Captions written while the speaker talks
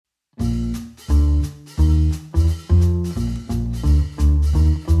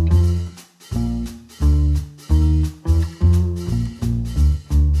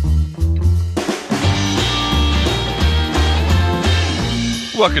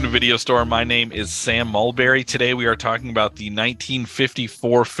Welcome to Video Store. My name is Sam Mulberry. Today we are talking about the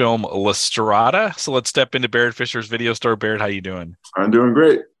 1954 film La Strada. So let's step into Barrett Fisher's Video Store. Barrett, how you doing? I'm doing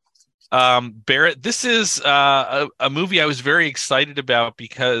great. Barrett, this is a movie I was very excited about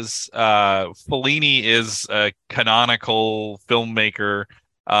because Fellini is a canonical filmmaker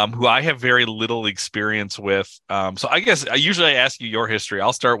who I have very little experience with. So I guess I ask you your history.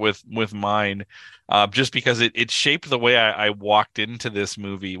 I'll start with mine. Just because it shaped the way I walked into this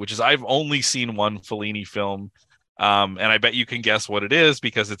movie, which is I've only seen one Fellini film, and I bet you can guess what it is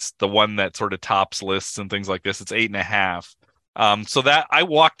because it's the one that sort of tops lists and things like this. It's 8.5. So that I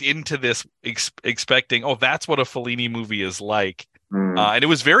walked into this expecting, oh, that's what a Fellini movie is like, and it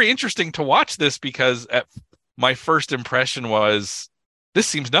was very interesting to watch this because my first impression was this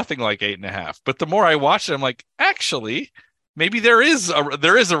seems nothing like 8.5. But the more I watched it, I'm like, actually, maybe there is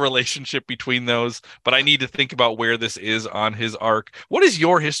a relationship between those, but I need to think about where this is on his arc. What is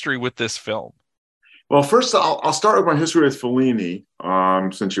your history with this film? Well, first I'll start with my history with Fellini,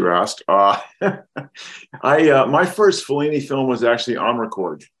 since you asked. My first Fellini film was actually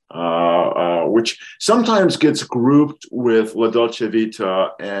Amarcord, which sometimes gets grouped with La Dolce Vita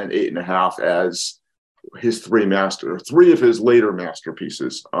and 8.5 as his three of his later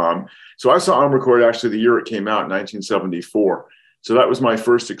masterpieces. So I saw Amarcord actually the year it came out, 1974. So that was my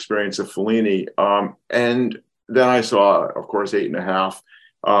first experience of Fellini. And then I saw, of course,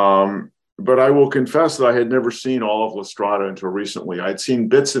 8.5. But I will confess that I had never seen all of La Strada until recently. I'd seen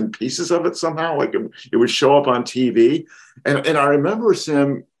bits and pieces of it somehow, like it would show up on TV. And I remember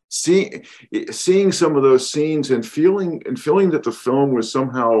seeing some of those scenes and feeling that the film was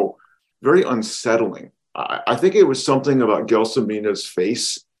somehow very unsettling. I think it was something about Gelsamina's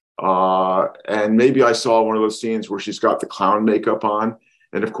face. And maybe I saw one of those scenes where she's got the clown makeup on.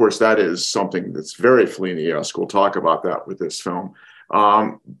 And of course, that is something that's very Fellini-esque. We'll talk about that with this film.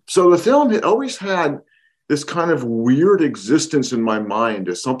 So the film had always had this kind of weird existence in my mind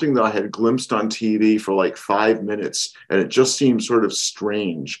as something that I had glimpsed on TV for like 5 minutes, and it just seemed sort of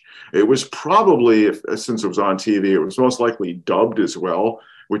strange. It was probably, since it was on TV, it was most likely dubbed as well,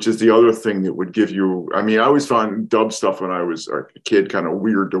 which is the other thing that would give you, I mean, I always found dub stuff when I was a kid kind of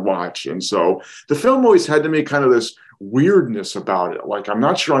weird to watch. And so the film always had to me kind of this weirdness about it. Like, I'm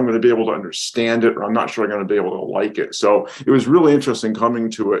not sure I'm going to be able to understand it, or I'm not sure I'm going to be able to like it. So it was really interesting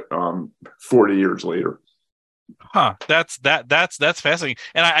coming to it 40 years later. Huh. That's fascinating.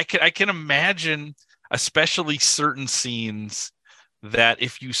 And I can imagine, especially certain scenes that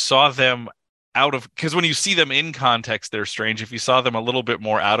if you saw them because when you see them in context, they're strange. If you saw them a little bit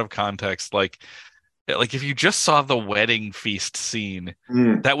more out of context, like if you just saw the wedding feast scene,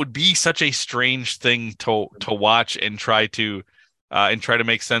 that would be such a strange thing to watch and try to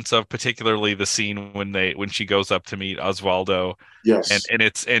make sense of, particularly the scene when she goes up to meet Osvaldo. Yes. And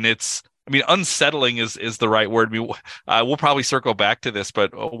it's I mean, unsettling is the right word. I mean, we'll probably circle back to this,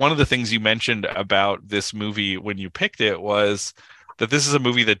 but one of the things you mentioned about this movie when you picked it was that this is a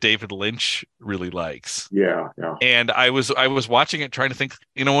movie that David Lynch really likes. Yeah. And I was watching it trying to think,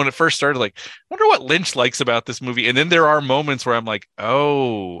 when it first started, like, I wonder what Lynch likes about this movie. And then there are moments where I'm like,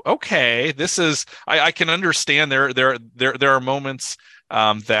 oh, okay, this is I can understand there are moments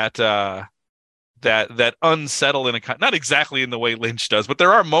that unsettle in not exactly in the way Lynch does, but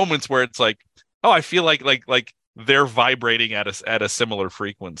there are moments where it's like, oh, I feel like they're vibrating at a similar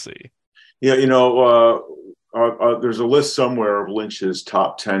frequency. Yeah, there's a list somewhere of Lynch's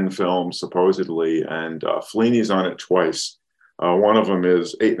top 10 films, supposedly, and Fellini's on it twice. One of them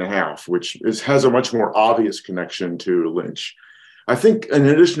is 8.5, which has a much more obvious connection to Lynch. I think, in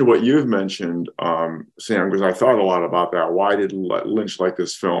addition to what you've mentioned, Sam, because I thought a lot about that, why did Lynch like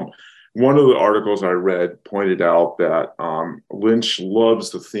this film? One of the articles I read pointed out that Lynch loves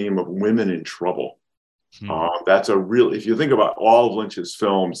the theme of women in trouble. That's if you think about all of Lynch's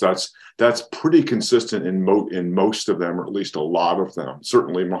films, that's pretty consistent in most of them, or at least a lot of them.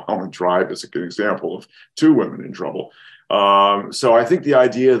 Certainly Mulholland Drive is a good example of two women in trouble. So I think the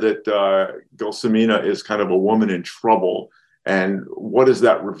idea that Gelsomina is kind of a woman in trouble, and what does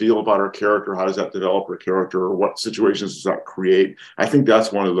that reveal about her character? How does that develop her character? Or what situations does that create? I think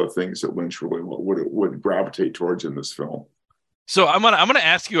that's one of the things that Lynch really would gravitate towards in this film. So I'm gonna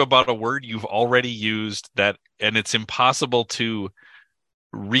ask you about a word you've already used and it's impossible to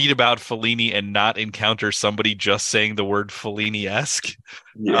read about Fellini and not encounter somebody just saying the word Fellini-esque.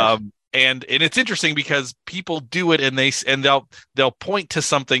 Yes. And it's interesting because people do it and they'll point to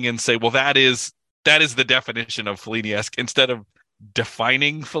something and say, well, that is the definition of Fellini-esque, instead of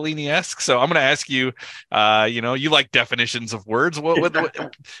defining Fellini-esque. So I'm going to ask you, you like definitions of words. What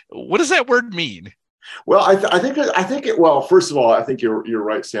does that word mean? Well, I think it. Well, first of all, I think you're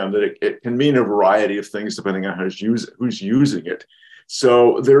right, Sam. That it can mean a variety of things depending on who's using it.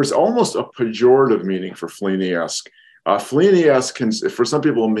 So there's almost a pejorative meaning for Fellini-esque. Fellini-esque can, for some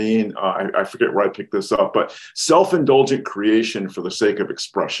people, mean I forget where I picked this up, but self-indulgent creation for the sake of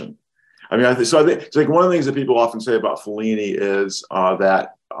expression. I mean, I think it's like one of the things that people often say about Fellini is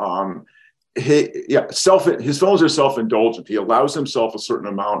that his films are self-indulgent. He allows himself a certain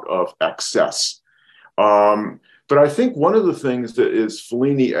amount of excess. But I think one of the things that is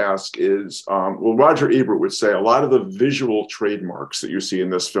Fellini-esque is, well, Roger Ebert would say a lot of the visual trademarks that you see in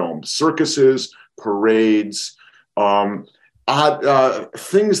this film, circuses, parades, things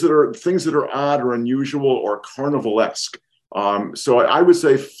that are odd or unusual or carnivalesque. So I would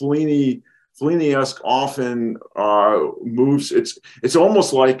say Fellini-esque often moves. It's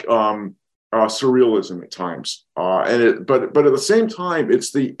almost like surrealism at times, but at the same time,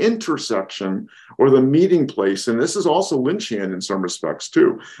 it's the intersection or the meeting place, and this is also Lynchian in some respects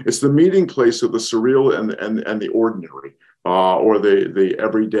too. It's the meeting place of the surreal and the ordinary, or the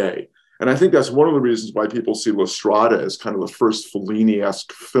everyday. And I think that's one of the reasons why people see La Strada as kind of the first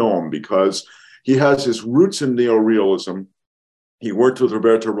Fellini-esque film, because he has his roots in neorealism. He worked with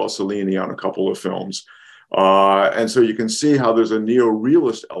Roberto Rossellini on a couple of films. And so you can see how there's a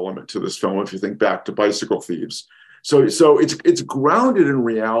neo-realist element to this film if you think back to Bicycle Thieves. So it's grounded in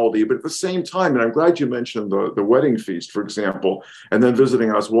reality, but at the same time, and I'm glad you mentioned the wedding feast, for example, and then visiting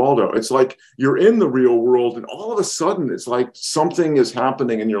Oswaldo. It's like you're in the real world, and all of a sudden, it's like something is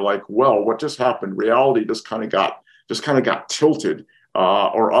happening, and you're like, "Well, what just happened?" Reality just kind of got tilted.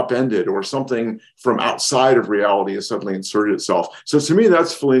 Or upended, or something from outside of reality has suddenly inserted itself. So to me,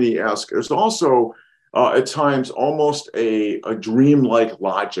 that's Fellini-esque. There's also at times almost a dreamlike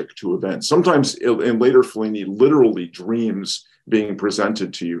logic to events. Sometimes in later Fellini, literally dreams being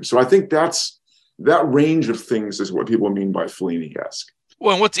presented to you. So I think that range of things is what people mean by Fellini-esque.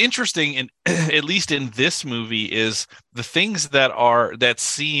 Well, and what's interesting, in at least in this movie, is the things that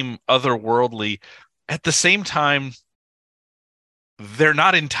seem otherworldly. At the same time, they're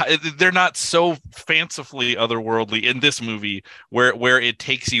not so fancifully otherworldly in this movie, where it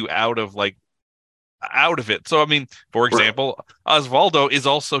takes you out of it. So I mean, for example, Osvaldo is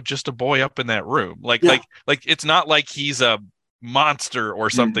also just a boy up in that room. Like it's not like he's a monster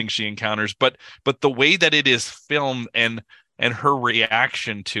or something she encounters, but the way that it is filmed and her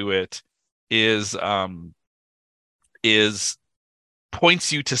reaction to it is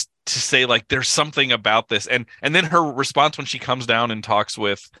points you to say, like, there's something about this, and then her response when she comes down and talks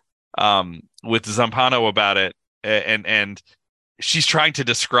with Zampano about it, and she's trying to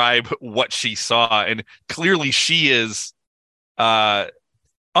describe what she saw, and clearly she is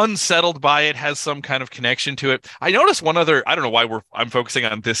unsettled by it, has some kind of connection to it. I noticed one other, I don't know why I'm focusing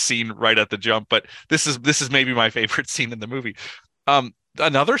on this scene right at the jump, but this is maybe my favorite scene in the movie.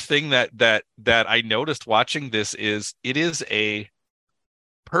 Another thing that I noticed watching this is it is a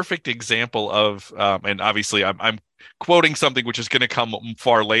perfect example of, and obviously I'm quoting something which is going to come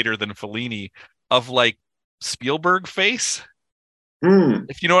far later than Fellini, of like Spielberg face.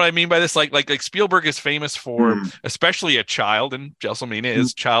 If you know what I mean by this, like Spielberg is famous for, especially a child, and JelsOlmina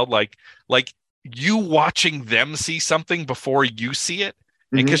is childlike, like you watching them see something before you see it,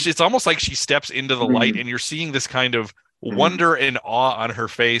 and because it's almost like she steps into the light, and you're seeing this kind of wonder and awe on her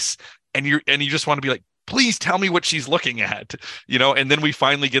face, and you just want to be like, please tell me what she's looking at, and then we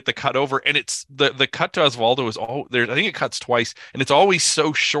finally get the cut over, and it's the cut to Osvaldo is all there. I think it cuts twice, and it's always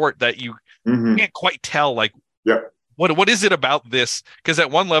so short that you can't quite tell, like, what is it about this? Because at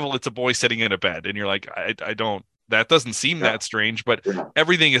one level it's a boy sitting in a bed, and you're like, I don't, that doesn't seem that strange, but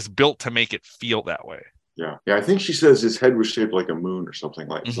everything is built to make it feel that way. Yeah. I think she says his head was shaped like a moon or something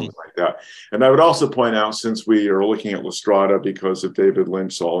like that. And I would also point out, since we are looking at La Strada because of David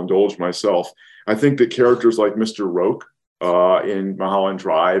Lynch, so I'll indulge myself. I think that characters like Mr. Roque in Mulholland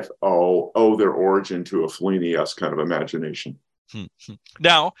Drive owe their origin to a Fellini-esque kind of imagination.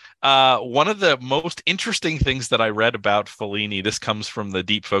 Now, one of the most interesting things that I read about Fellini, this comes from the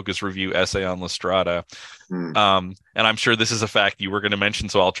Deep Focus Review essay on La Strada, and I'm sure this is a fact you were going to mention,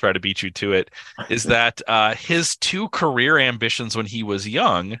 so I'll try to beat you to it, is that his two career ambitions when he was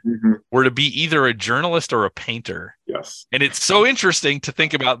young were to be either a journalist or a painter. Yes. And it's so interesting to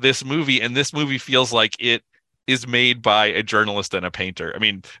think about this movie, and this movie feels like it is made by a journalist and a painter. I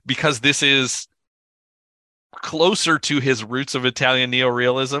mean, because this is closer to his roots of Italian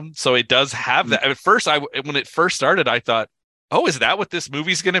neorealism, so it does have that. At first, when it first started, I thought, oh, is that what this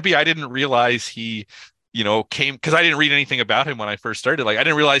movie's going to be? I didn't realize he came, because I didn't read anything about him when I first started. Like, I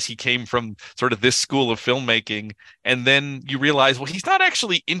didn't realize he came from sort of this school of filmmaking, and then you realize, well, he's not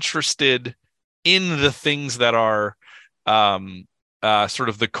actually interested in the things that are um, sort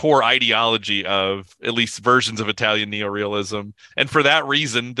of the core ideology of at least versions of Italian neorealism. And for that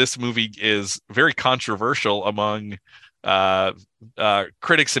reason, this movie is very controversial among uh,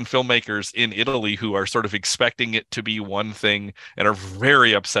 critics and filmmakers in Italy who are sort of expecting it to be one thing and are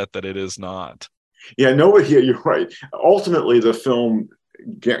very upset that it is not. Yeah, no, yeah, you're right. Ultimately, the film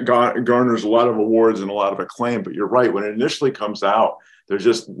garners a lot of awards and a lot of acclaim, but you're right. When it initially comes out, there's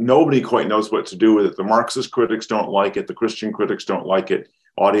just nobody quite knows what to do with it. The Marxist critics don't like it. The Christian critics don't like it.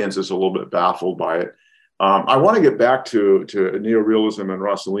 Audience is a little bit baffled by it. I want to get back to neorealism and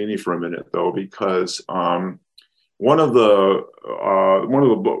Rossellini for a minute, though, because one of the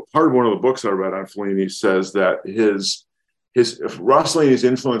books I read on Fellini says that his Rossellini's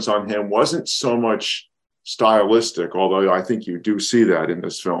influence on him wasn't so much stylistic, although I think you do see that in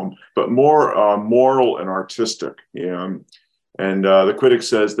this film, but more moral and artistic. And the critic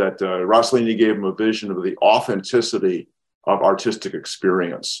says that Rossellini gave him a vision of the authenticity of artistic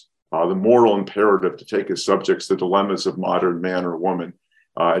experience, the moral imperative to take as subjects the dilemmas of modern man or woman,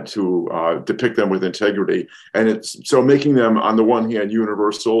 to depict them with integrity. And it's so making them, on the one hand,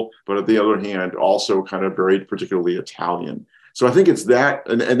 universal, but on the other hand, also kind of very particularly Italian. So I think it's that,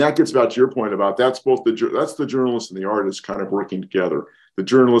 and that gets back to your point about that's the journalist and the artist kind of working together. The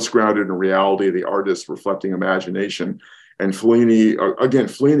journalist grounded in reality, the artist reflecting imagination. And Fellini, again,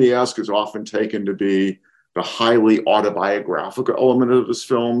 Fellini-esque is often taken to be the highly autobiographical element of his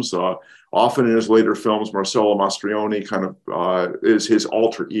films. Often in his later films, Marcello Mastroianni kind of is his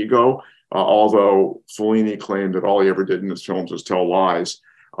alter ego, although Fellini claimed that all he ever did in his films was tell lies.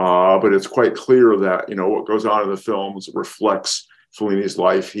 But it's quite clear that, what goes on in the films reflects Fellini's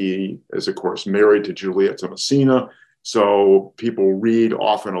life. He is, of course, married to Giulietta Messina. So people read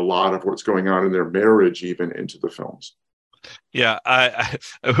often a lot of what's going on in their marriage, even into the films. Yeah,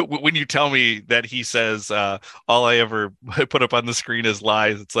 when you tell me that he says all I ever put up on the screen is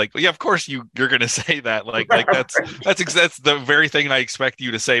lies, it's like, well, yeah, of course you're going to say that. Like that's the very thing I expect you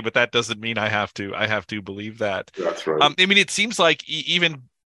to say, but that doesn't mean I have to believe that. That's right. I mean, it seems like even,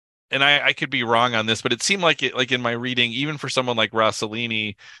 and I could be wrong on this, but it seemed like in my reading, even for someone like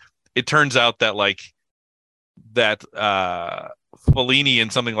Rossellini, it turns out that Fellini in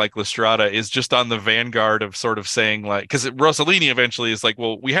something like La Strada is just on the vanguard of sort of saying, like, because Rossellini eventually is like,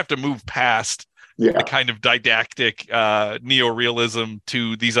 well, we have to move past the kind of didactic neorealism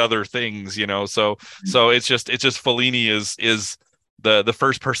to these other things, So it's just Fellini is the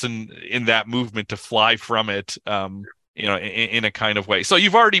first person in that movement to fly from it, in a kind of way. So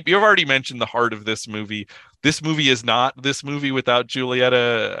you've already mentioned the heart of this movie. This movie is not this movie without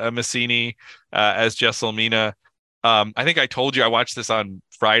Giulietta Massini as Jesselmina. I think I told you I watched this on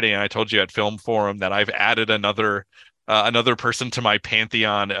Friday, and I told you at Film Forum that I've added another person to my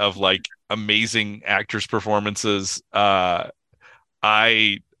pantheon of like amazing actors' performances.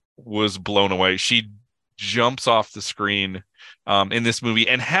 I was blown away. She jumps off the screen in this movie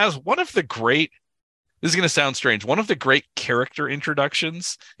and has one of the great. This is going to sound strange. One of the great character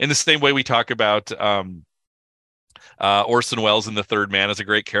introductions, in the same way we talk about Orson Welles in The Third Man as a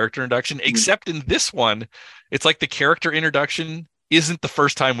great character introduction, except in this one, it's like the character introduction isn't the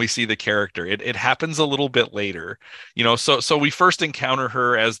first time we see the character. It happens a little bit later, so we first encounter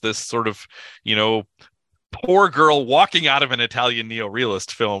her as this sort of, poor girl walking out of an Italian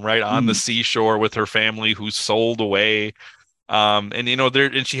neorealist film, right, on the seashore with her family who's sold away. And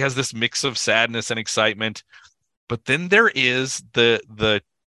she has this mix of sadness and excitement, but then there is the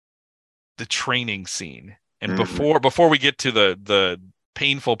training scene. And before we get to the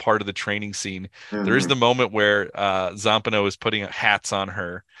painful part of the training scene, there is the moment where Zampano is putting hats on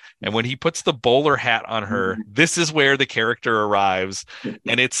her. And when he puts the bowler hat on her, this is where the character arrives.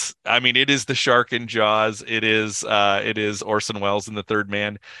 And it is the shark in Jaws. It is Orson Welles in The Third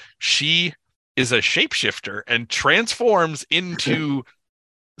Man. She is a shapeshifter and transforms into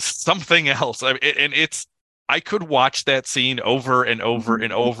something else. I could watch that scene over and over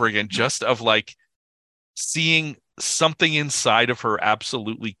and over again, just of like seeing something inside of her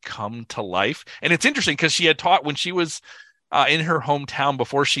absolutely come to life. And it's interesting because she had taught when she was in her hometown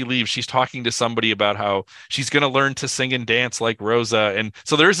before she leaves, she's talking to somebody about how she's going to learn to sing and dance like Rosa. And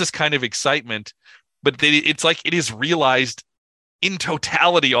so there's this kind of excitement, but it's like it is realized in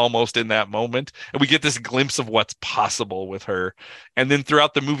totality almost in that moment. And we get this glimpse of what's possible with her. And then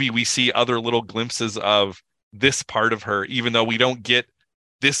throughout the movie, we see other little glimpses of this part of her, even though we don't get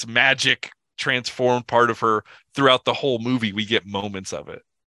this magic transformed part of her throughout the whole movie. We get moments of it.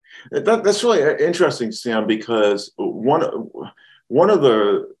 That's really interesting, Sam, because one of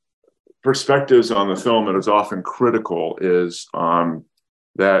the perspectives on the film that is often critical is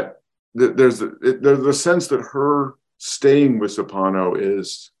that there's the sense that her staying with Soprano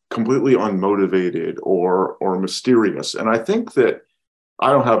is completely unmotivated or mysterious. And I think that I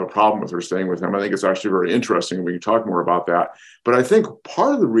don't have a problem with her staying with him. I think it's actually very interesting. We can talk more about that. But I think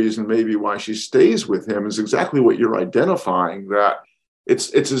part of the reason maybe why she stays with him is exactly what you're identifying, that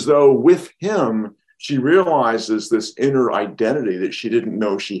it's as though with him, she realizes this inner identity that she didn't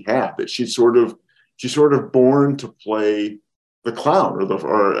know she had, that she's sort of born to play the clown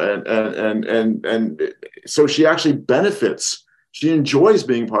and so she actually benefits. She enjoys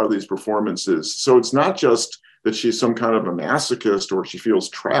being part of these performances. So it's not just that she's some kind of a masochist or she feels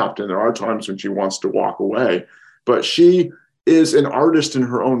trapped, and there are times when she wants to walk away, but she is an artist in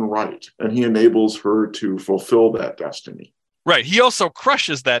her own right, and he enables her to fulfill that destiny. Right. He also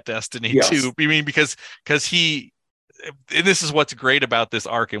crushes that destiny Yes. too. I mean, because he, and this is what's great about this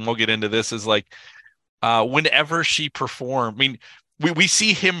arc, and we'll get into this, is like whenever she performed, I mean, we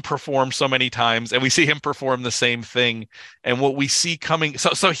see him perform so many times, and we see him perform the same thing, and what we see coming,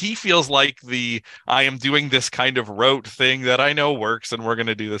 so he feels like I am doing this kind of rote thing that I know works, and we're going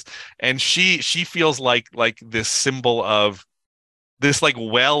to do this, and she feels like this symbol of this like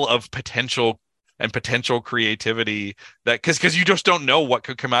well of potential and potential creativity, that because you just don't know what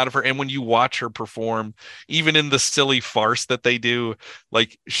could come out of her. And when you watch her perform, even in the silly farce that they do,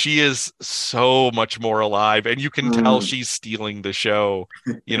 like she is so much more alive, and you can tell she's stealing the show,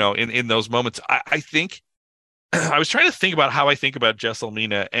 in those moments. I think I was trying to think about how I think about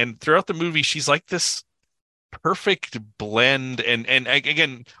Jesselmina, and throughout the movie she's like this perfect blend, and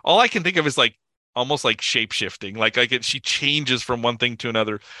again, all I can think of is like almost like shape shifting, she changes from one thing to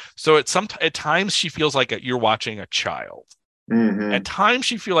another. So at times she feels like you're watching a child. Mm-hmm. At times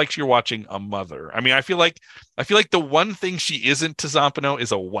she feels like you're watching a mother. I mean, I feel like the one thing she isn't to Zampano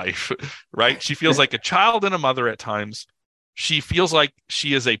is a wife, right? She feels like a child and a mother at times. She feels like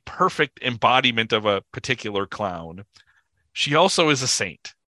she is a perfect embodiment of a particular clown. She also is a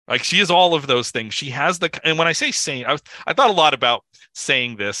saint. Like she is all of those things. She has and when I say saint, I thought a lot about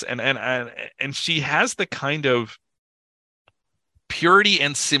saying this, and she has the kind of purity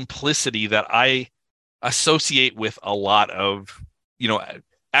and simplicity that I associate with a lot of,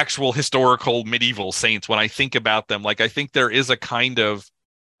 actual historical medieval saints. When I think about them, like I think there is a kind of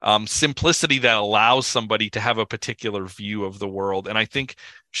simplicity that allows somebody to have a particular view of the world, and I think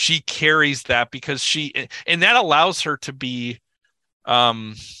she carries that because and that allows her to be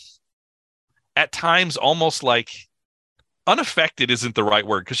at times almost like unaffected isn't the right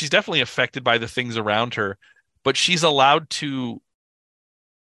word, because she's definitely affected by the things around her, but she's allowed to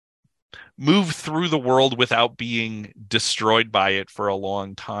move through the world without being destroyed by it for a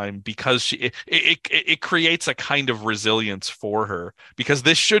long time, because it creates a kind of resilience for her, because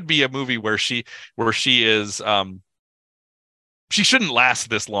this should be a movie where she is she shouldn't last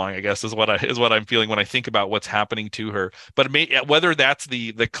this long, I guess, is what I'm feeling when I think about what's happening to her. But whether that's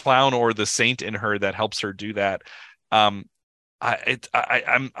the clown or the saint in her that helps her do that, I'm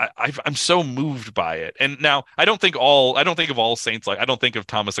so moved by it. And now I don't think of all saints, like I don't think of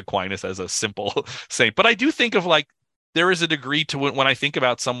Thomas Aquinas as a simple saint, but I do think of like there is a degree to when I think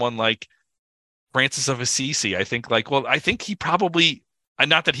about someone like Francis of Assisi. I think like, well, I think he probably,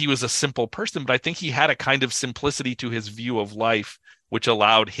 not that he was a simple person, but I think he had a kind of simplicity to his view of life, which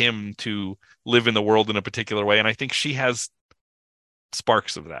allowed him to live in the world in a particular way. And I think she has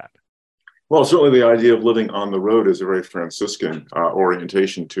sparks of that. Well, certainly the idea of living on the road is a very Franciscan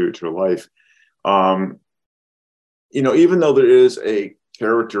orientation to life. Even though there is a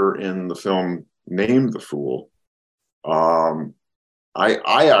character in the film named the Fool, I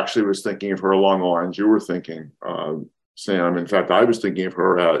actually was thinking of her along the lines you were thinking, Sam. In fact, I was thinking of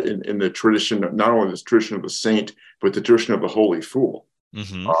her in the tradition, not only the tradition of the saint, but the tradition of the holy fool,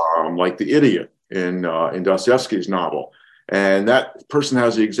 like the idiot in Dostoevsky's novel. And that person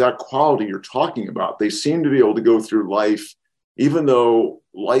has the exact quality you're talking about. They seem to be able to go through life, even though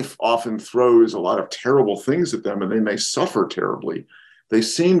life often throws a lot of terrible things at them and they may suffer terribly. They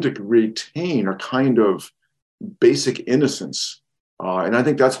seem to retain a kind of basic innocence. And I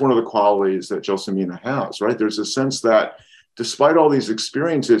think that's one of the qualities that Gelsomina has, right? There's a sense that despite all these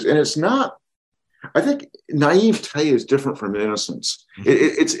experiences, and it's not, I think naivete is different from innocence.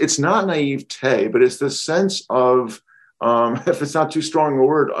 It's not naivete, but it's the sense of, if it's not too strong a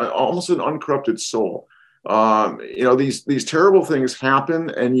word, almost an uncorrupted soul. These terrible things happen,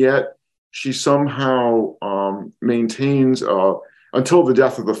 and yet she somehow maintains, until the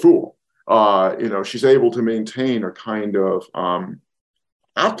death of the fool, she's able to maintain a kind of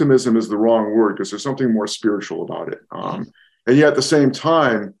optimism is the wrong word because there's something more spiritual about it. And yet at the same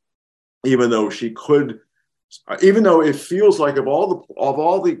time, even though she could even though it feels like of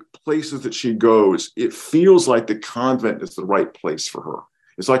all the places that she goes, it feels like the convent is the right place for her.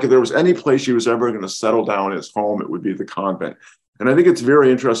 It's like if there was any place she was ever going to settle down as home, it would be the convent. And I think it's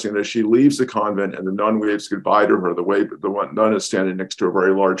very interesting that she leaves the convent and the nun waves goodbye to her. The nun is standing next to a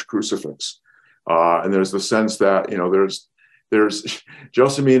very large crucifix, and there's the sense that there's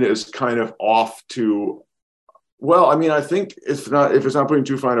JelsOmina is kind of off to. Well, I mean, I think if it's not putting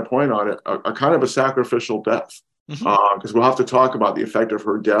too fine a point on it, a kind of a sacrificial death, because we'll have to talk about the effect of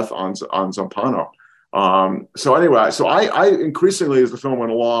her death on Zampano. So anyway, I increasingly, as the film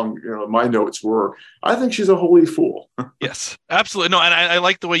went along, my notes were, I think she's a holy fool. Yes, absolutely. No, and I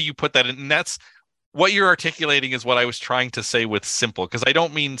like the way you put that, and that's what you're articulating is what I was trying to say with simple, because I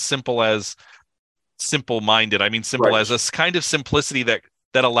don't mean simple as simple-minded. I mean simple Right. as a kind of simplicity that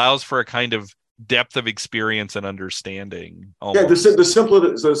allows for a kind of depth of experience and understanding. Yeah, Almost.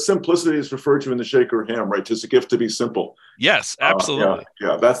 the simplicity is referred to in the Shaker Ham, right? Tis a gift to be simple. Yes, absolutely.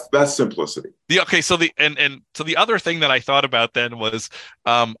 Yeah, that's simplicity. So the other thing that I thought about then was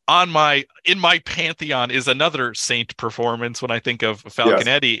in my pantheon is another saint performance when I think of Yes.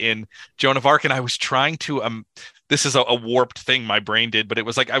 Falconetti in Joan of Arc, and I was trying to this is a warped thing my brain did, but it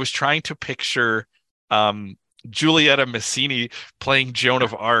was like I was trying to picture Giulietta Massini playing Joan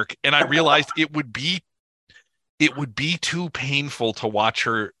of Arc, and I realized it would be too painful to watch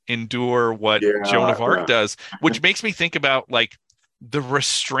her endure what Joan of Arc does, which makes me think about like the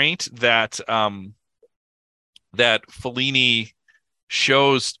restraint that that Fellini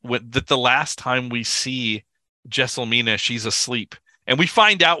shows that the last time we see JelsOmina, she's asleep, and we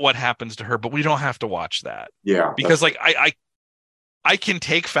find out what happens to her, but we don't have to watch that. Yeah, because like I can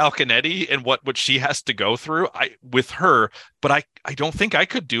take Falconetti and what she has to go through with her, but I don't think I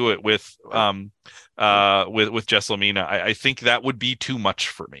could do it with JelsOmina. I think that would be too much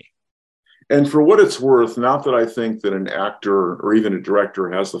for me. And for what it's worth, not that I think that an actor or even a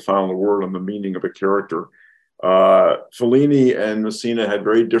director has the final word on the meaning of a character. Fellini and Messina had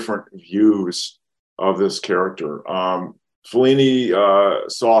very different views of this character. Fellini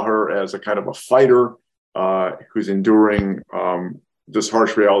saw her as a kind of a fighter who's enduring this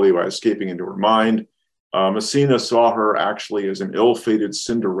harsh reality by escaping into her mind. Messina saw her actually as an ill-fated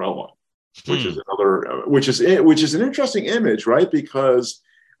Cinderella, which is an interesting image, right? Because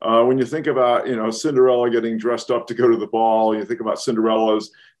when you think about Cinderella getting dressed up to go to the ball, you think about Cinderella's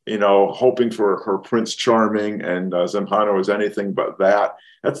hoping for her Prince Charming, and Zampano is anything but that.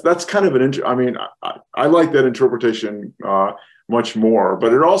 That's kind of I like that interpretation much more,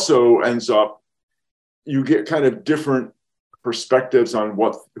 but it also ends up you get kind of different perspectives on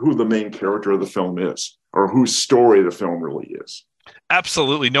who the main character of the film is, or whose story the film really is.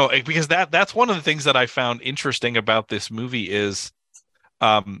 Absolutely. No, because that's one of the things that I found interesting about this movie is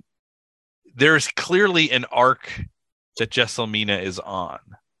there's clearly an arc that JelsOmina is on.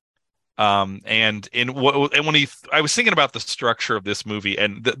 And I was thinking about the structure of this movie,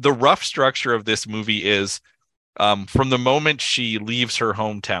 and the rough structure of this movie is from the moment she leaves her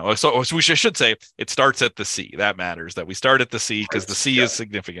hometown. So I should say it starts at the sea. That matters, that we start at the sea because the sea is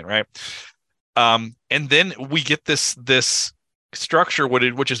significant, right? And then we get this structure,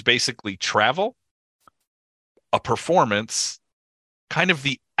 which is basically travel, a performance, kind of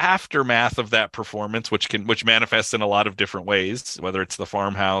the aftermath of that performance, which manifests in a lot of different ways, whether it's the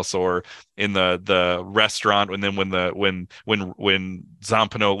farmhouse or in the restaurant, and then when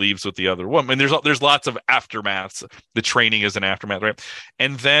Zampano leaves with the other woman. And there's lots of aftermaths. The training is an aftermath, right?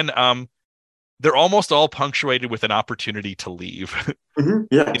 And then they're almost all punctuated with an opportunity to leave. Mm-hmm.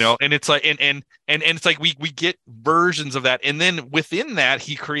 Yes. And it's like and it's like we get versions of that, and then within that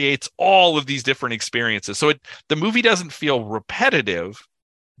he creates all of these different experiences. So the movie doesn't feel repetitive,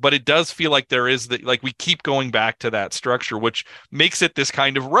 but it does feel like there is like we keep going back to that structure, which makes it this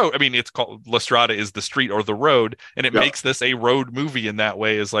kind of road. I mean, it's called La Strada is the street or the road, and it makes this a road movie in that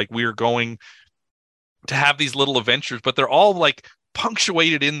way. Is like we're going to have these little adventures, but they're all like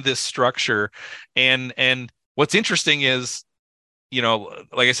punctuated in this structure. And what's interesting is,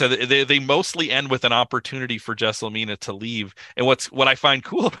 like I said, they mostly end with an opportunity for JelsOmina to leave. And what I find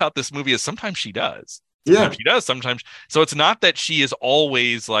cool about this movie is sometimes she does. Sometimes she does. Sometimes. So it's not that she is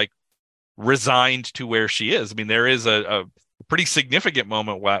always like resigned to where she is. I mean, there is a pretty significant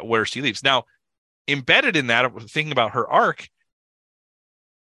moment where she leaves. Now, embedded in that, thinking about her arc,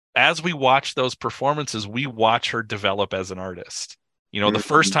 as we watch those performances, we watch her develop as an artist. The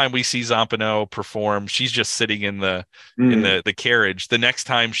first time we see Zampano perform, she's just sitting in the Mm. the carriage. The next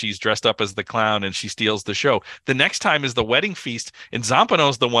time she's dressed up as the clown and she steals the show. The next time is the wedding feast, and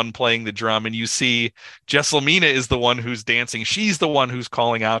Zampano's the one playing the drum, and you see Jesselmina is the one who's dancing. She's the one who's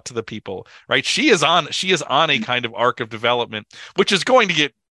calling out to the people, right? She is on a kind of arc of development, which is going to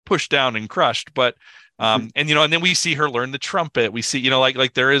get pushed down and crushed, but and then we see her learn the trumpet. We see,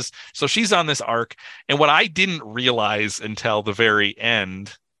 like there is, so she's on this arc. And what I didn't realize until the very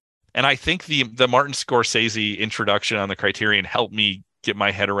end, and I think the Martin Scorsese introduction on the Criterion helped me get my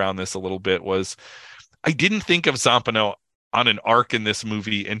head around this a little bit, was I didn't think of Zampano on an arc in this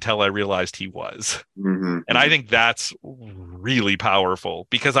movie until I realized he was. Mm-hmm. And I think that's really powerful,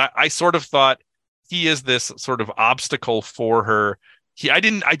 because I sort of thought he is this sort of obstacle for her. I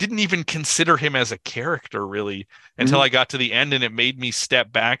didn't even consider him as a character really until I got to the end, and it made me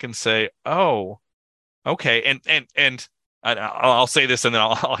step back and say, "Oh, okay." And I'll say this, and then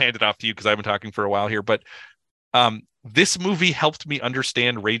I'll hand it off to you because I've been talking for a while here. But this movie helped me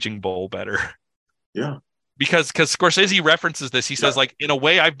understand Raging Bull better. Yeah. Because Scorsese references this. He says, like, in a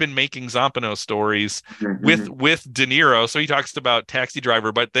way, I've been making Zampano stories with De Niro. So he talks about Taxi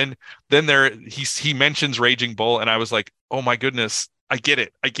Driver, but then he mentions Raging Bull, and I was like, oh my goodness, I get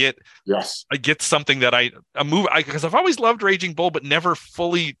it. I get something that because I've always loved Raging Bull, but never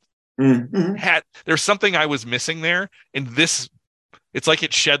fully had. There's something I was missing there, and this, it's like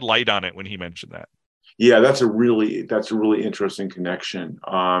it shed light on it when he mentioned that. Yeah, that's a really interesting connection.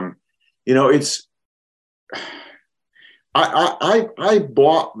 It's. I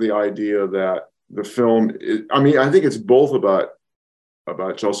bought the idea that the film. I think it's both about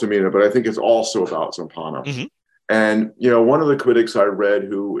Gelsomina, but I think it's also about Zampano. Mm-hmm. And one of the critics I read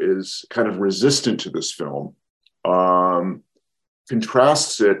who is kind of resistant to this film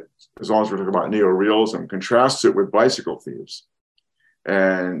contrasts it, as long as we're talking about neorealism, contrasts it with Bicycle Thieves.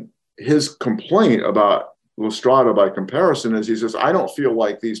 And his complaint about La Strada, by comparison, is he says, I don't feel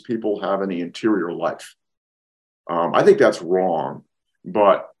like these people have any interior life. I think that's wrong,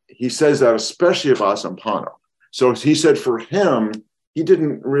 but he says that especially about Zampano. So he said for him, he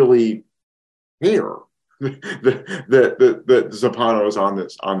didn't really care that Zampano is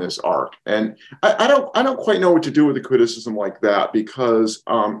on this arc. And I don't quite know what to do with a criticism like that, because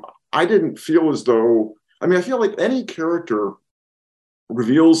I didn't feel as though, I feel like any character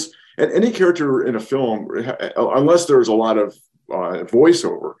reveals, and any character in a film, unless there's a lot of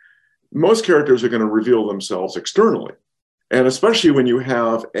voiceover, most characters are going to reveal themselves externally. And especially when you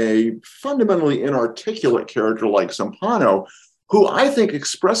have a fundamentally inarticulate character like Zampano, who I think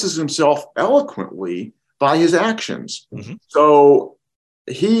expresses himself eloquently by his actions. Mm-hmm. So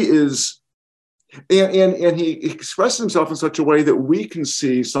he is, and he expresses himself in such a way that we can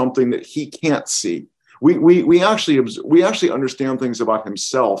see something that he can't see. We actually understand things about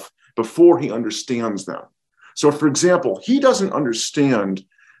himself before he understands them. So, for example, he doesn't understand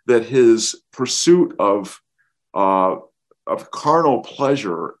that his pursuit of carnal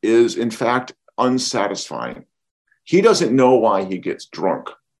pleasure is, in fact, unsatisfying. He doesn't know why he gets drunk,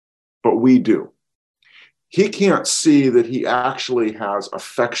 but we do. He can't see that he actually has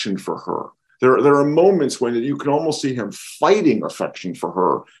affection for her. There are moments when you can almost see him fighting affection for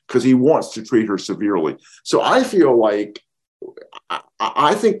her because he wants to treat her severely. So I feel like,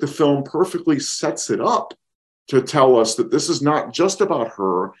 I think the film perfectly sets it up to tell us that this is not just about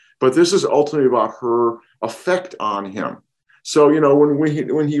her, but this is ultimately about her effect on him. So,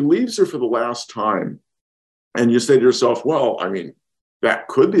 when he leaves her for the last time, and you say to yourself, well, that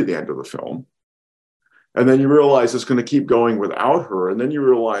could be the end of the film. And then you realize it's going to keep going without her. And then you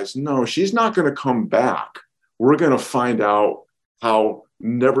realize, no, she's not going to come back. We're going to find out how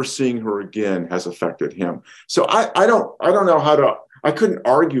never seeing her again has affected him. So I don't know I couldn't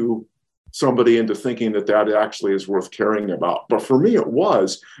argue somebody into thinking that actually is worth caring about. But for me, it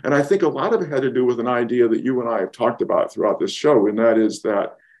was. And I think a lot of it had to do with an idea that you and I have talked about throughout this show. And that is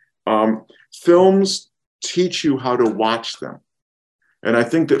that films teach you how to watch them. And I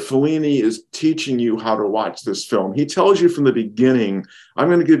think that Fellini is teaching you how to watch this film. He tells you from the beginning, I'm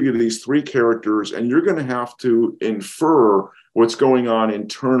going to give you these three characters, and you're going to have to infer what's going on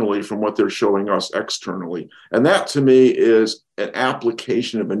internally from what they're showing us externally. And that, to me, is an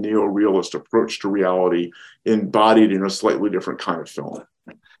application of a neo-realist approach to reality embodied in a slightly different kind of film.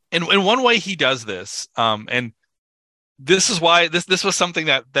 And in one way he does this, and this is why this was something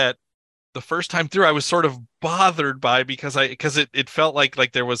that the first time through I was sort of bothered by, because it felt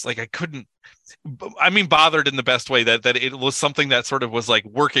like there was, like, I couldn't, bothered in the best way, that it was something that sort of was like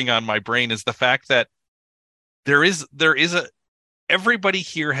working on my brain, is the fact that there is everybody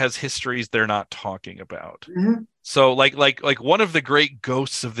here has histories they're not talking about. Mhm. So like one of the great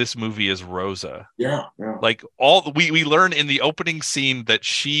ghosts of this movie is Rosa. Yeah, yeah. Like all we learn in the opening scene that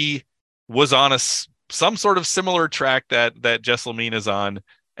she was on some sort of similar track that Jesselmine is on,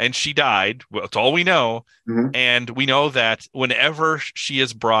 and she died. Well, that's all we know. Mhm. And we know that whenever she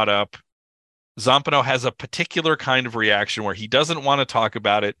is brought up, Zampano has a particular kind of reaction where he doesn't want to talk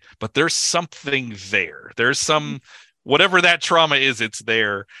about it, but there's something there. There's some, whatever that trauma is, it's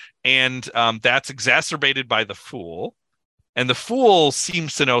there. And that's exacerbated by the Fool. And the Fool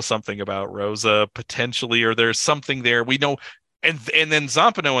seems to know something about Rosa potentially, or there's something there. We know, and then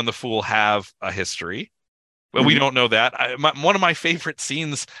Zampano and the Fool have a history, but we Mhm. don't know that. One of my favorite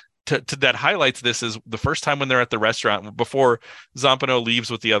scenes to that highlights this is the first time when they're at the restaurant before Zampano leaves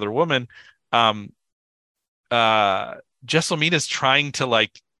with the other woman. Um, Jesselmine is trying to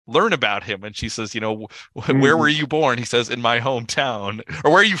like learn about him, and she says, where were Mhm. you born? He says, in my hometown.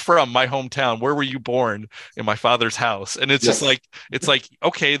 Or where are you from? My hometown. Where were you born? In my father's house. And it's just Yes. like, it's like,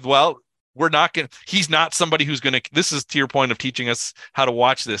 okay, well, we're not going to, he's not somebody who's going to, this is to your point of teaching us how to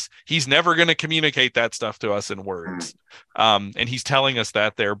watch this. He's never going to communicate that stuff to us in Mhm. words. And he's telling us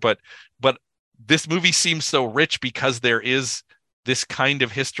that there, but this movie seems so rich because there is this kind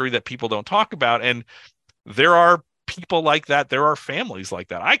of history that people don't talk about. And there are people like that. There are families like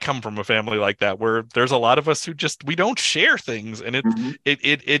that. I come from a family like that where there's a lot of us who just we don't share things, and Mhm.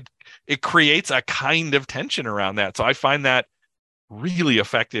 it creates a kind of tension around that. So I find that really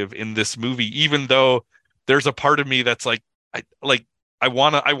effective in this movie, even though there's a part of me that's like I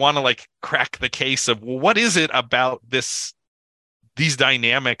wanna like crack the case of, well, what is it about these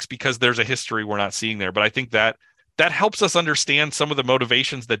dynamics, because there's a history we're not seeing there. But I think that helps us understand some of the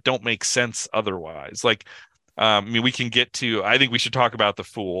motivations that don't make sense otherwise. Like, I mean, we can get to. I think we should talk about the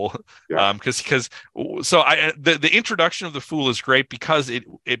Fool, Yeah. because so the introduction of the Fool is great because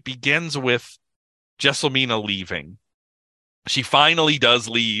it begins with Jesselmina leaving. She finally does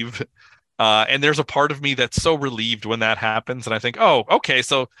leave. And there's a part of me that's so relieved when that happens, and I think, oh, okay,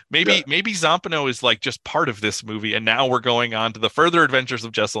 so Yeah. maybe Zampano is like just part of this movie, and now we're going on to the further adventures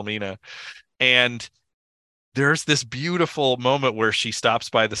of Jesselmina. And there's this beautiful moment where she stops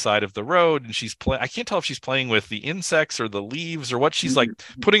by the side of the road and she's I can't tell if she's playing with the insects or the leaves or what she's like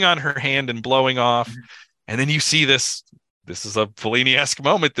Mhm. putting on her hand and blowing off. And then you see this is a Fellini-esque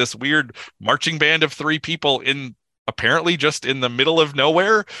moment, this weird marching band of three people in apparently just in the middle of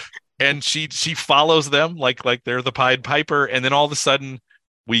nowhere. And she follows them like they're the Pied Piper. And then all of a sudden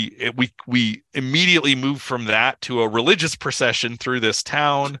we immediately move from that to a religious procession through this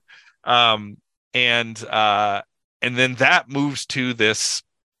town. Um, and and then that moves to this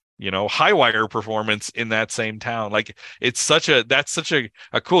high wire performance in that same town. Like that's such a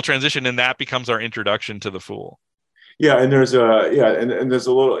cool transition, and that becomes our introduction to the Fool. Yeah, and and there's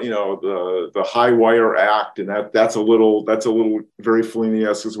a little, the high wire act, and that's a little very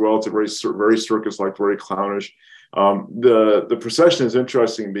Fellini-esque as well. It's a very circus like, very clownish. The procession is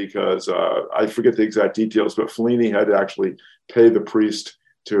interesting because I forget the exact details, but Fellini had to actually pay the priest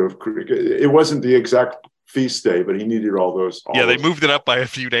to. It wasn't the exact feast day, but he needed all those. Yeah, they moved it up by a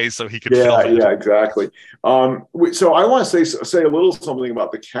few days so he could Yeah, film it. yeah, exactly. So I want to say a little something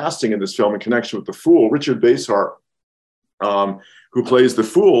about the casting in this film in connection with The Fool. Richard Basehart, who plays the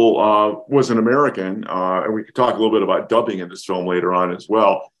Fool, was an American, and we could talk a little bit about dubbing in this film later on as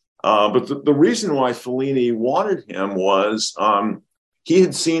well. But the reason why Fellini wanted him was he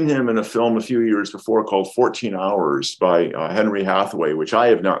had seen him in a film a few years before called 14 Hours by Henry Hathaway, which I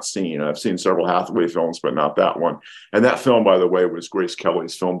have not seen. I've seen several Hathaway films, but not that one. And that film, by the way, was Grace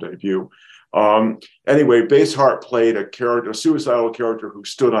Kelly's film debut. Anyway, Basehart played a suicidal character who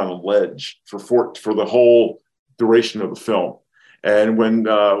stood on a ledge for the whole duration of the film. And when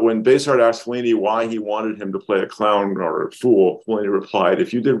Basehart asked Fellini why he wanted him to play a clown or a fool, Fellini replied,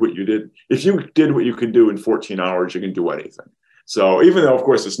 if you did what you could do in 14 hours, you can do anything. So even though, of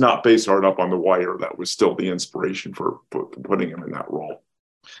course, it's not Basehart up on the wire, that was still the inspiration for putting him in that role.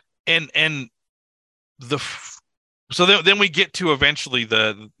 And so then we get to eventually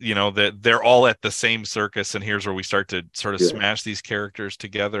that they're all at the same circus, and here's where we start to sort of smash these characters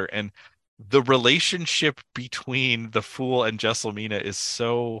together. And the relationship between the Fool and Jesselmina is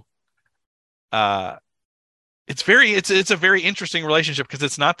so it's a very interesting relationship, because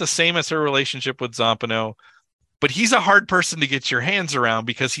it's not the same as her relationship with Zampano, but he's a hard person to get your hands around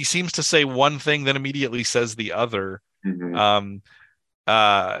because he seems to say one thing then immediately says the other. Mm-hmm.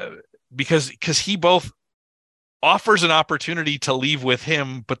 Because he both offers an opportunity to leave with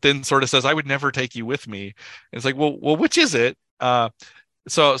him, but then sort of says, I would never take you with me. And it's like, well, which is it?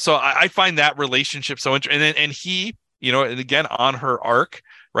 So I find that relationship so interesting. And he and again on her arc,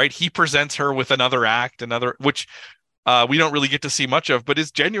 right? He presents her with another act, which we don't really get to see much of, but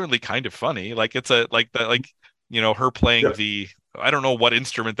is genuinely kind of funny. Like it's a like that like her playing Yeah. the I don't know what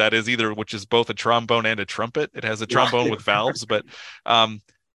instrument that is either, which is both a trombone and a trumpet. It has a trombone Right. with valves, but um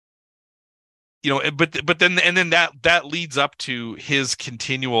but then that leads up to his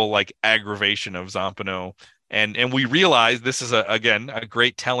continual like aggravation of Zampano, and we realize this is again a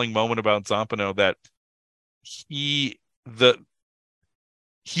great telling moment about Zampano, that he the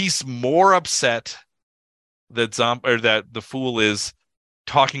he's more upset that that the fool is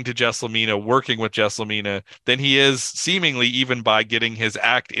talking to Jessamina, working with Jessamina, than he is seemingly even by getting his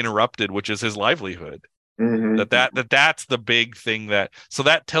act interrupted, which is his livelihood. That's the big thing, so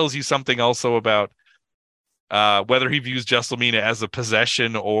that tells you something also about whether he views Jessamina as a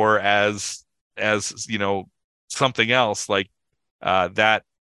possession or as something else, like that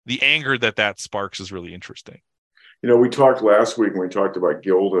the anger that sparks is really interesting. We talked last week when we talked about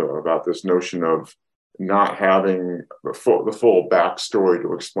Gilda about this notion of not having the full backstory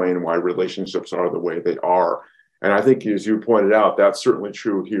to explain why relationships are the way they are. And I think, as you pointed out, that's certainly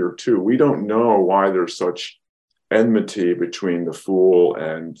true here too. We don't know why there's such enmity between the fool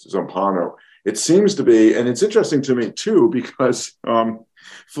and Zampano. It seems to be, and it's interesting to me too, because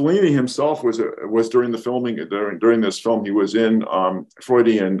Fellini himself was during the filming during this film, he was in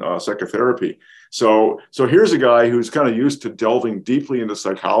Freudian psychotherapy. So here's a guy who's kind of used to delving deeply into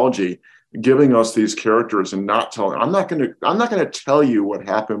psychology, giving us these characters and not telling. I'm not going to tell you what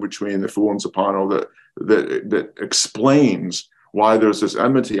happened between the fool and Zampano that explains why there's this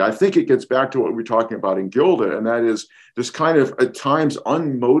enmity. I think it gets back to what we're talking about in Gilda, and that is this kind of at times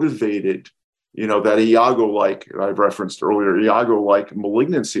unmotivated, that Iago-like I've referenced earlier, Iago-like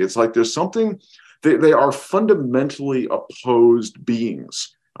malignancy. It's like there's something, they are fundamentally opposed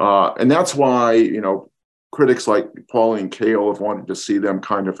beings. And that's why, critics like Pauline Kael have wanted to see them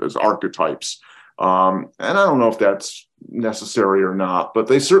kind of as archetypes. And I don't know if that's necessary or not, but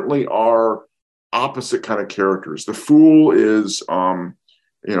they certainly are opposite kind of characters. The fool is,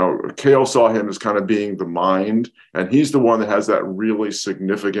 Kael saw him as kind of being the mind, and he's the one that has that really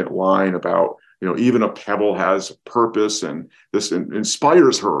significant line about, even a pebble has purpose, and this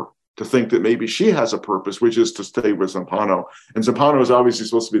inspires her to think that maybe she has a purpose, which is to stay with Zampano. And Zampano is obviously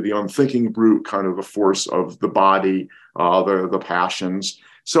supposed to be the unthinking brute, kind of the force of the body, the passions.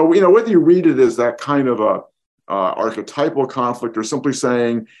 So, whether you read it as that kind of a archetypal conflict or simply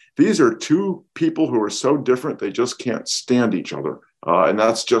saying these are two people who are so different they just can't stand each other, and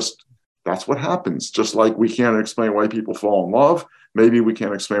that's what happens. Just like we can't explain why people fall in love, maybe we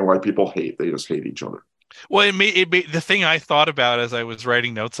can't explain why people hate. They just hate each other. Well, the thing I thought about as I was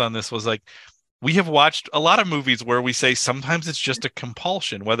writing notes on this was like, we have watched a lot of movies where we say sometimes it's just a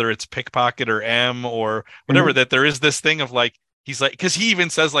compulsion, whether it's Pickpocket or M or whatever, that there is this thing of like, he's like, because he even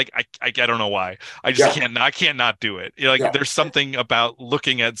says like, I don't know why, I just can't not do it. There's something about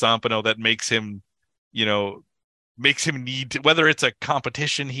looking at Zampano that makes him need to, whether it's a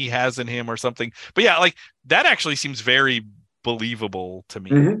competition he has in him or something. But yeah, like that actually seems very believable to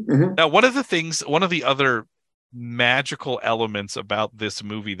me. Now, one of the other magical elements about this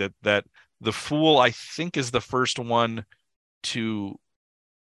movie that the fool, I think, is the first one to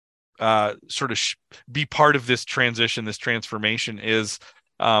sort of be part of this transition, this transformation, is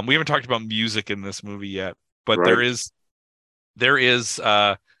we haven't talked about music in this movie yet, but right. there is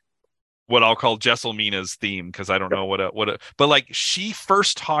what I'll call Jesselmina's theme, because I don't know but like she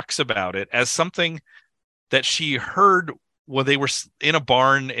first talks about it as something that she heard when they were in a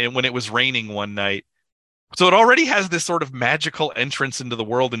barn and when it was raining one night. So it already has this sort of magical entrance into the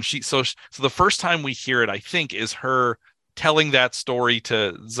world. And so the first time we hear it, I think, is her telling that story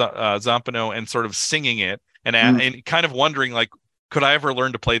to Zampano and sort of singing it and kind of wondering, like, could I ever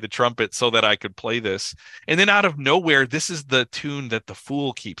learn to play the trumpet so that I could play this? And then out of nowhere, this is the tune that the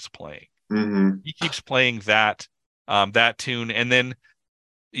fool keeps playing. He keeps playing that tune. And then,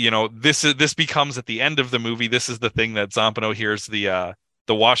 this becomes at the end of the movie. This is the thing that Zampano hears the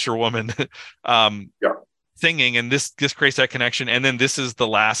washerwoman singing, and this creates that connection. And then this is the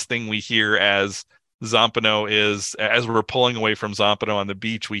last thing we hear as we're pulling away from Zampano on the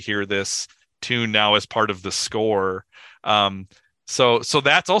beach. We hear this tune now as part of the score. So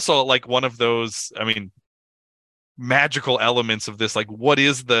that's also like one of those, magical elements of this. Like, what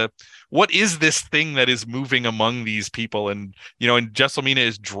is this thing that is moving among these people? And and Jesselmina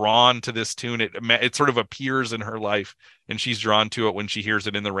is drawn to this tune. It sort of appears in her life, and she's drawn to it when she hears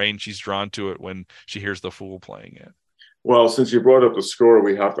it in the rain. She's drawn to it when she hears the fool playing it. Well, since you brought up the score,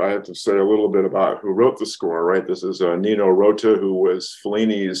 I have to say a little bit about who wrote the score, right? This is Nino Rota, who was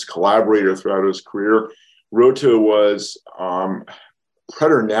Fellini's collaborator throughout his career. Rota was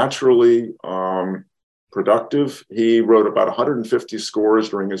preternaturally productive. He wrote about 150 scores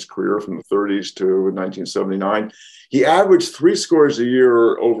during his career from the 30s to 1979. He averaged 3 scores a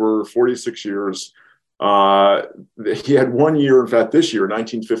year over 46 years. He had 1 year, in fact, this year,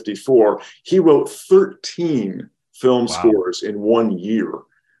 1954, he wrote 13 film scores in 1 year.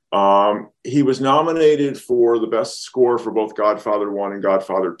 He was nominated for the best score for both Godfather 1 and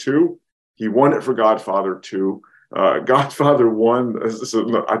Godfather 2. He won it for Godfather 2. Godfather 1, to me, this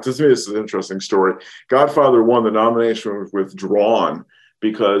is an interesting story. Godfather 1, the nomination was withdrawn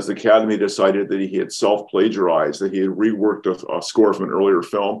because the Academy decided that he had self-plagiarized, that he had reworked a score from an earlier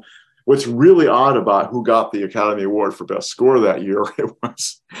film. What's really odd about who got the Academy Award for Best Score that year, it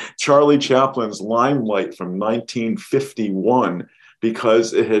was Charlie Chaplin's Limelight from 1951,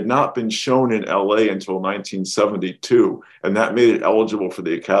 because it had not been shown in LA until 1972, and that made it eligible for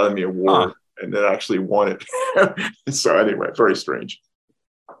the Academy Award, and it actually won it. So anyway, very strange.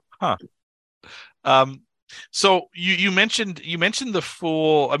 So you mentioned the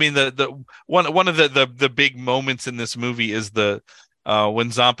Fool. I mean, the one of the big moments in this movie is the when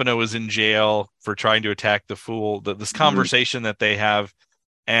Zampano is in jail for trying to attack the Fool. This conversation that they have,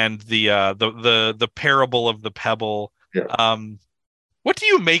 and the parable of the pebble. Yeah. What do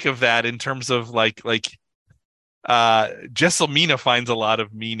you make of that in terms of like JeSalmina finds a lot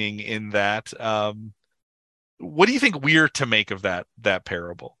of meaning in that. What do you think we're to make of that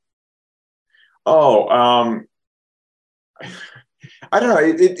parable? I don't know.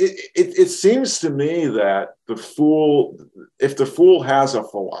 It seems to me that if the Fool has a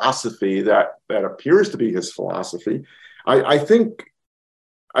philosophy that appears to be his philosophy, I think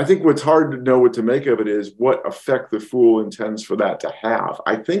what's hard to know what to make of it is what effect the Fool intends for that to have.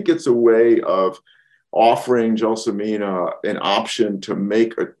 I think it's a way of offering JeSalmina an option to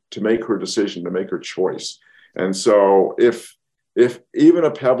make her decision, to make her choice. And so if even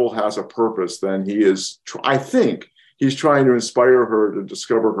a pebble has a purpose, then I think he's trying to inspire her to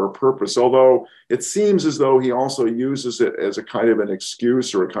discover her purpose, although it seems as though he also uses it as a kind of an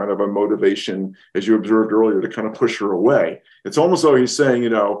excuse or a kind of a motivation, as you observed earlier, to kind of push her away. It's almost though he's saying,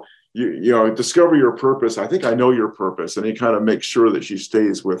 you discover your purpose. I think I know your purpose. And he kind of makes sure that she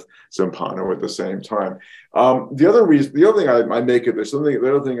stays with Zampano at the same time. The other thing I make of this,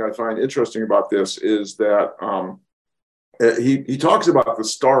 the other thing I find interesting about this is that he talks about the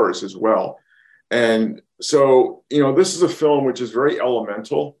stars as well. And so, this is a film which is very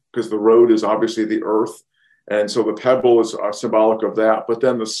elemental because the road is obviously the earth. And so the pebble is symbolic of that. But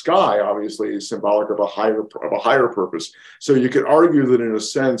then the sky, obviously, is symbolic of a higher purpose. So you could argue that, in a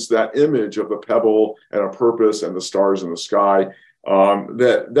sense, that image of the pebble and a purpose and the stars in the sky,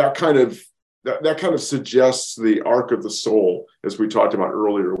 that kind of suggests the arc of the soul, as we talked about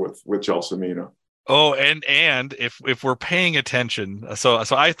earlier with JeSalmina. Oh, and if we're paying attention, so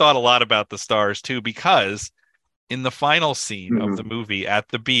I thought a lot about the stars too, because in the final scene of the movie at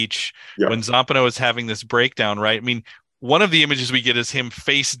the beach, when Zampano is having this breakdown, right? I mean, one of the images we get is him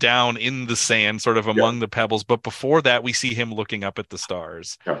face down in the sand, sort of among the pebbles. But before that, we see him looking up at the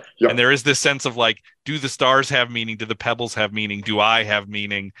stars. And there is this sense of like, do the stars have meaning? Do the pebbles have meaning? Do I have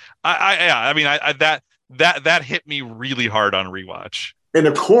meaning? That hit me really hard on rewatch. And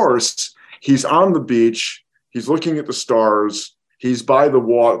of course, he's on the beach. He's looking at the stars. He's by the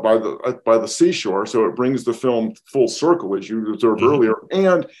water, by the seashore, so it brings the film full circle, as you observed earlier.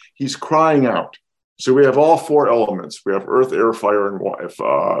 And he's crying out. So we have all 4 elements. We have earth, air, fire, and water.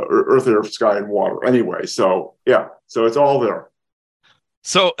 Earth, air, sky, and water. Anyway, so so it's all there.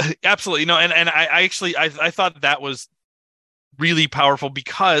 So absolutely, and I thought that was really powerful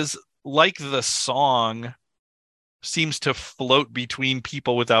because, like, the song seems to float between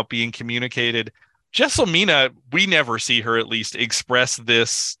people without being communicated. JeSalmina, we never see her at least express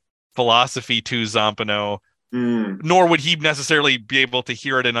this philosophy to Zampano, nor would he necessarily be able to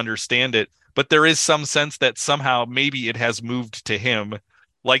hear it and understand it. But there is some sense that somehow maybe it has moved to him,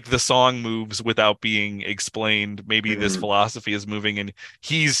 like the song moves without being explained. Maybe this philosophy is moving, and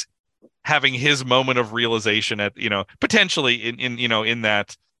he's having his moment of realization at potentially in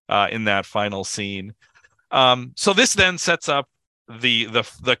that final scene. So this then sets up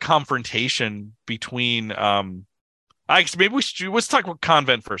the confrontation between maybe let's talk about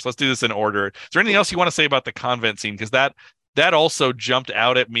Convent first. Let's do this in order. Is there anything else you want to say about the Convent scene? Because that also jumped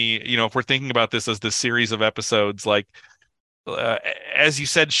out at me. If we're thinking about this as this series of episodes, like as you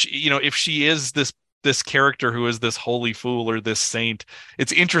said, if she is this character who is this holy fool or this saint,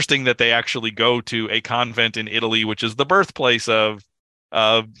 it's interesting that they actually go to a convent in Italy, which is the birthplace of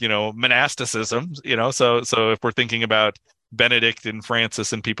monasticism. So if we're thinking about Benedict and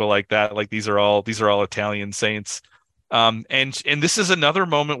Francis and people like that. Like these are all Italian saints. And this is another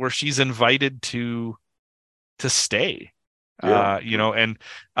moment where she's invited to stay. Yeah.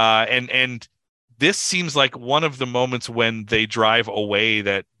 And this seems like one of the moments when they drive away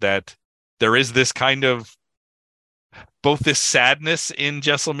that there is this kind of both this sadness in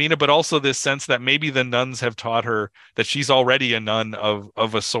Jesselmina, but also this sense that maybe the nuns have taught her that she's already a nun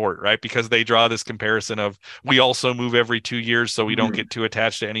of a sort, right? Because they draw this comparison of we also move every 2 years, so we don't get too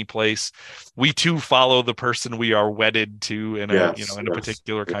attached to any place. We too follow the person we are wedded to in a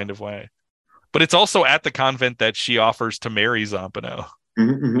particular kind of way. But it's also at the convent that she offers to marry Zampano.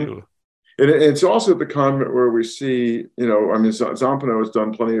 Mm-hmm. And it's also at the convent where we see, Zampano has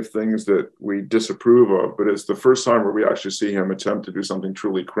done plenty of things that we disapprove of, but it's the first time where we actually see him attempt to do something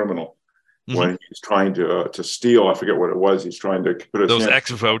truly criminal when he's trying to steal. I forget what it was. He's trying to put those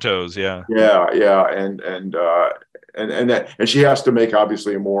ex votos. Yeah. And she has to make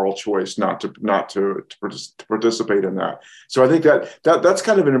obviously a moral choice not to participate in that. So I think that's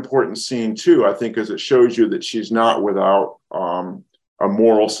kind of an important scene too. I think, because it shows you that she's not without a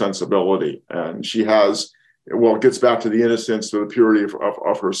moral sensibility, and she has. Well, it gets back to the innocence, to the purity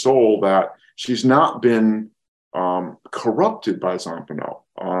of her soul, that she's not been corrupted by Zampano.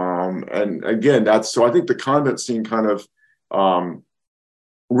 And again, so I think the convent scene kind of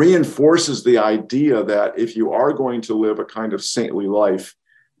reinforces the idea that if you are going to live a kind of saintly life,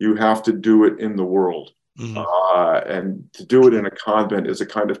 you have to do it in the world. And to do it in a convent is a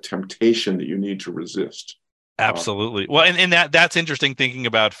kind of temptation that you need to resist. Absolutely. Well, and that's interesting, thinking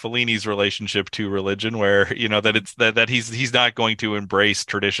about Fellini's relationship to religion, where that it's that he's not going to embrace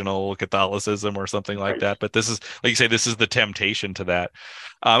traditional Catholicism or something like that. But this is, like you say, this is the temptation to that.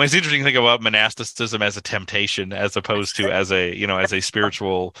 It's interesting to think about monasticism as a temptation as opposed to as a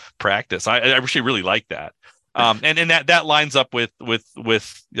spiritual practice. I actually really like that. And that lines up with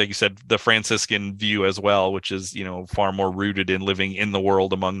like you said, the Franciscan view as well, which is far more rooted in living in the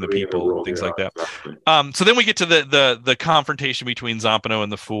world among the people, things like that. Exactly. So then we get to the confrontation between Zampano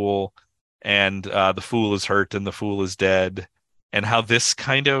and the Fool, and the Fool is hurt and the Fool is dead, and how this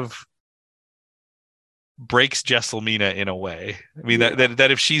kind of breaks Jesselmina in a way. I mean,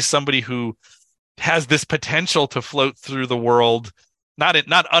 that if she's somebody who has this potential to float through the world, not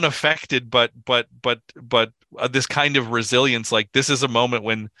unaffected, but this kind of resilience, like this is a moment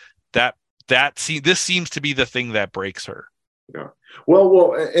when this seems to be the thing that breaks her. Yeah.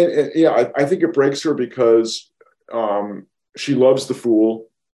 Well, and I think it breaks her because she loves the Fool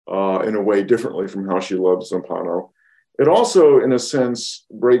in a way differently from how she loves Zampano. It also, in a sense,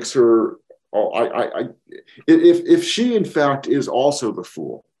 breaks her. If she in fact is also the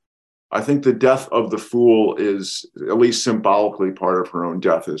Fool, I think the death of the Fool is at least symbolically part of her own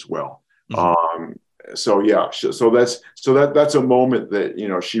death as well. So that's a moment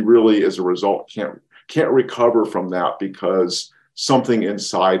that she really, as a result, can't recover from that, because something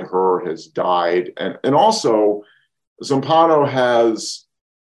inside her has died, and also Zampano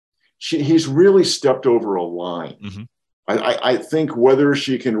he's really stepped over a line. I think whether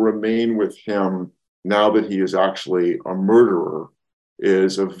she can remain with him now that he is actually a murderer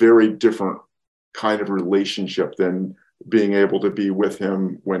is a very different kind of relationship than being able to be with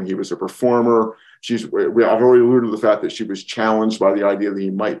him when he was a performer. I've already alluded to the fact that she was challenged by the idea that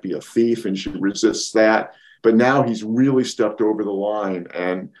he might be a thief, and she resists that. But now he's really stepped over the line,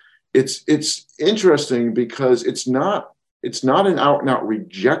 and it's interesting because it's not an out and out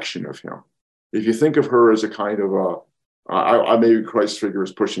rejection of him. If you think of her as a kind of maybe Christ's figure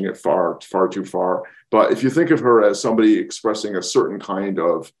is pushing it far too far, but if you think of her as somebody expressing a certain kind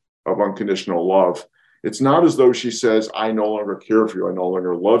of unconditional love, it's not as though she says, I no longer care for you, I no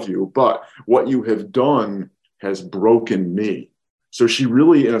longer love you, but what you have done has broken me. So she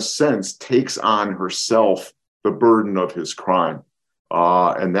really, in a sense, takes on herself the burden of his crime.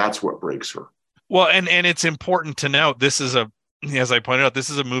 And that's what breaks her. Well, and it's important to note, as I pointed out, this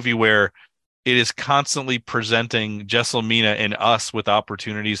is a movie where it is constantly presenting Jesselmina and us with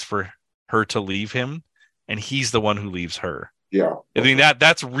opportunities for her to leave him, and he's the one who leaves her. Yeah. I mean,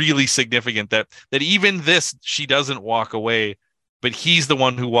 that's really significant, that even this, she doesn't walk away, but he's the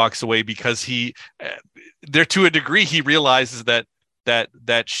one who walks away, because there, to a degree, he realizes that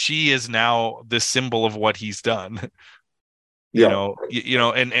she is now the symbol of what he's done. And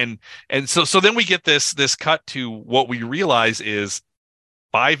so then we get this cut to what we realize is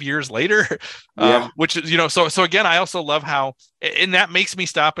 5 years later, which is, so again, I also love how, and that makes me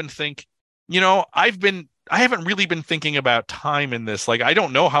stop and think, I haven't really been thinking about time in this. Like, I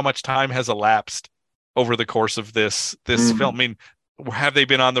don't know how much time has elapsed over the course of this film. I mean, have they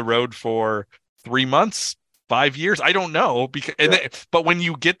been on the road for 3 months, 5 years? I don't know, because but when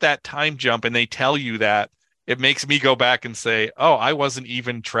you get that time jump and they tell you that, it makes me go back and say, oh, I wasn't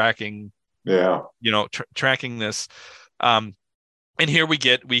even tracking tracking this. And here we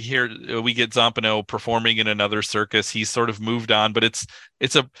get Zampano performing in another circus. He's sort of moved on, but it's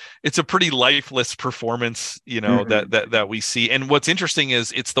a pretty lifeless performance, that we see. And what's interesting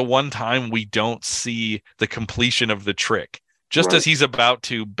is it's the one time we don't see the completion of the trick. Just as he's about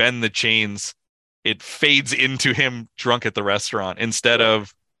to bend the chains, it fades into him drunk at the restaurant instead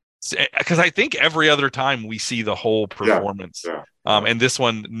of, because I think every other time we see the whole performance. And this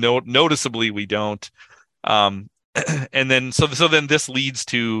one noticeably we don't. And then so then this leads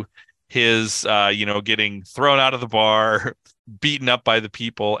to his getting thrown out of the bar, beaten up by the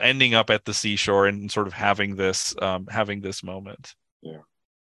people, ending up at the seashore, and sort of having this moment.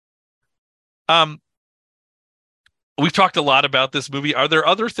 We've talked a lot about this movie. Are there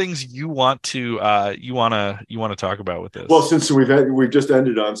other things you want to talk about with this? Well, since we've just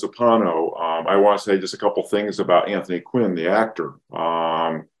ended on Soprano, I want to say just a couple things about Anthony Quinn, the actor.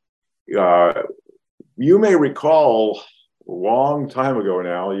 You may recall a long time ago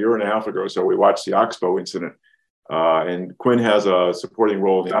now, a year and a half ago, so we watched the Oxbow incident, and Quinn has a supporting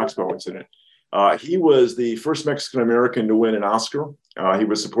role in the Oxbow incident. He was the first Mexican-American to win an Oscar. He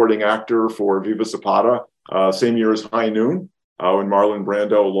was supporting actor for Viva Zapata, same year as High Noon, when Marlon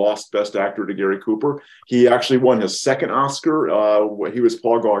Brando lost Best Actor to Gary Cooper. He actually won his second Oscar. He was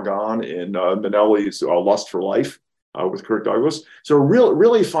Paul Gauguin in Minnelli's Lust for Life. With Kirk Douglas. So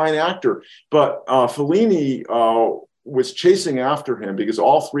really fine actor. But Fellini was chasing after him because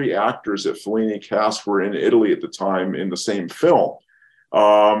all three actors that Fellini cast were in Italy at the time in the same film.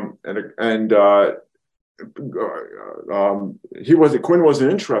 Quinn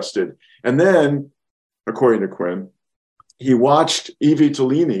wasn't interested. And then, according to Quinn, he watched I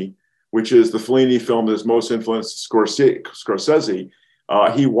Vitellini, which is the Fellini film that has most influenced Scorsese.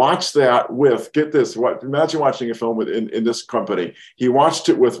 He watched that with, get this, imagine watching a film in this company. He watched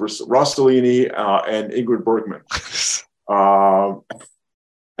it with Rossellini and Ingrid Bergman.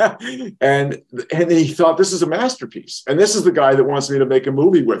 And he thought, this is a masterpiece. And this is the guy that wants me to make a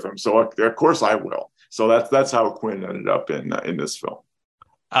movie with him. So of course I will. So that's how Quinn ended up in this film.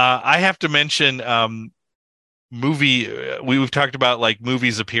 I have to mention we've talked about like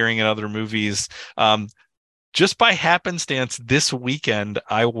movies appearing in other movies. Just by happenstance, this weekend,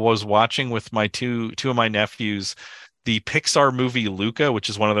 I was watching with my two of my nephews the Pixar movie Luca, which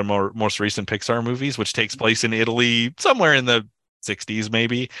is one of their most recent Pixar movies, which takes place in Italy, somewhere in the 60s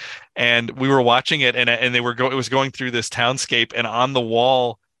maybe. And we were watching it, and it was going through this townscape, and on the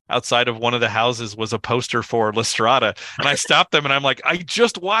wall outside of one of the houses was a poster for La Strada, and I stopped them and I'm like, I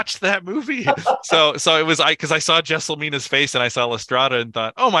just watched that movie. So it was because I saw Jesselmina's face and I saw La Strada and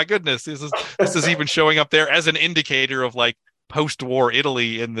thought, oh my goodness, this is even showing up there as an indicator of like post-war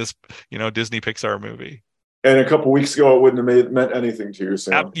Italy in this Disney Pixar movie. And a couple of weeks ago, it wouldn't have meant anything to you,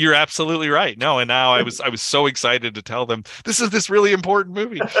 Sam. You're absolutely right. No, and now I was so excited to tell them this is this really important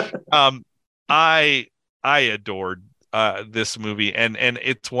movie. I adored this movie, and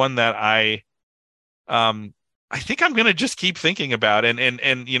it's one that I think I'm gonna just keep thinking about, and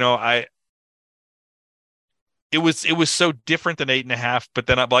it was so different than 8.5, but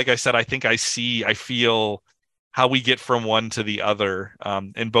then like I said, I think I feel how we get from one to the other,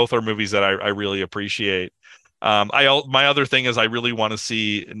 and both are movies that I really appreciate. My other thing is I really want to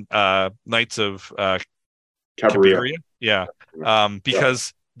see Knights of Cabiria,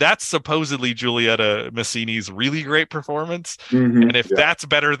 because that's supposedly Giulietta Massini's really great performance. Mm-hmm, and if that's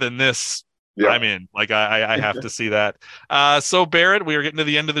better than this, I'm in. Like, I have to see that. So, Barrett, we are getting to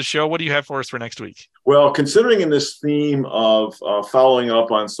the end of the show. What do you have for us for next week? Well, considering in this theme of following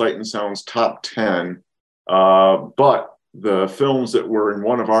up on Sight and Sound's top 10, but the films that were in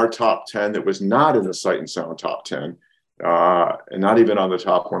one of our top 10 that was not in the Sight and Sound top 10, and not even on the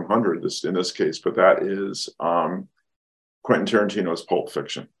top 100 in this case, but that is Quentin Tarantino's Pulp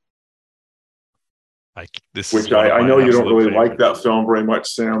Fiction. Which I know you don't really like that film very much,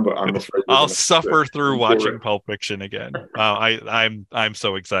 Sam, but I'm afraid I'll suffer through watching Pulp Fiction again. I'm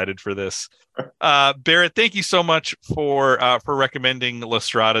so excited for this. Barrett, thank you so much for recommending La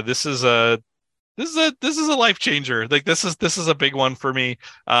Strada. This is a life changer. Like this is a big one for me.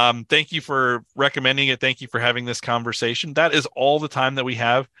 Thank you for recommending it. Thank you for having this conversation. That is all the time that we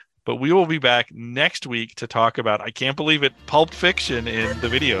have, but we will be back next week to talk about, I can't believe it, Pulp Fiction in the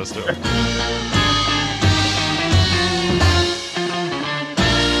video store.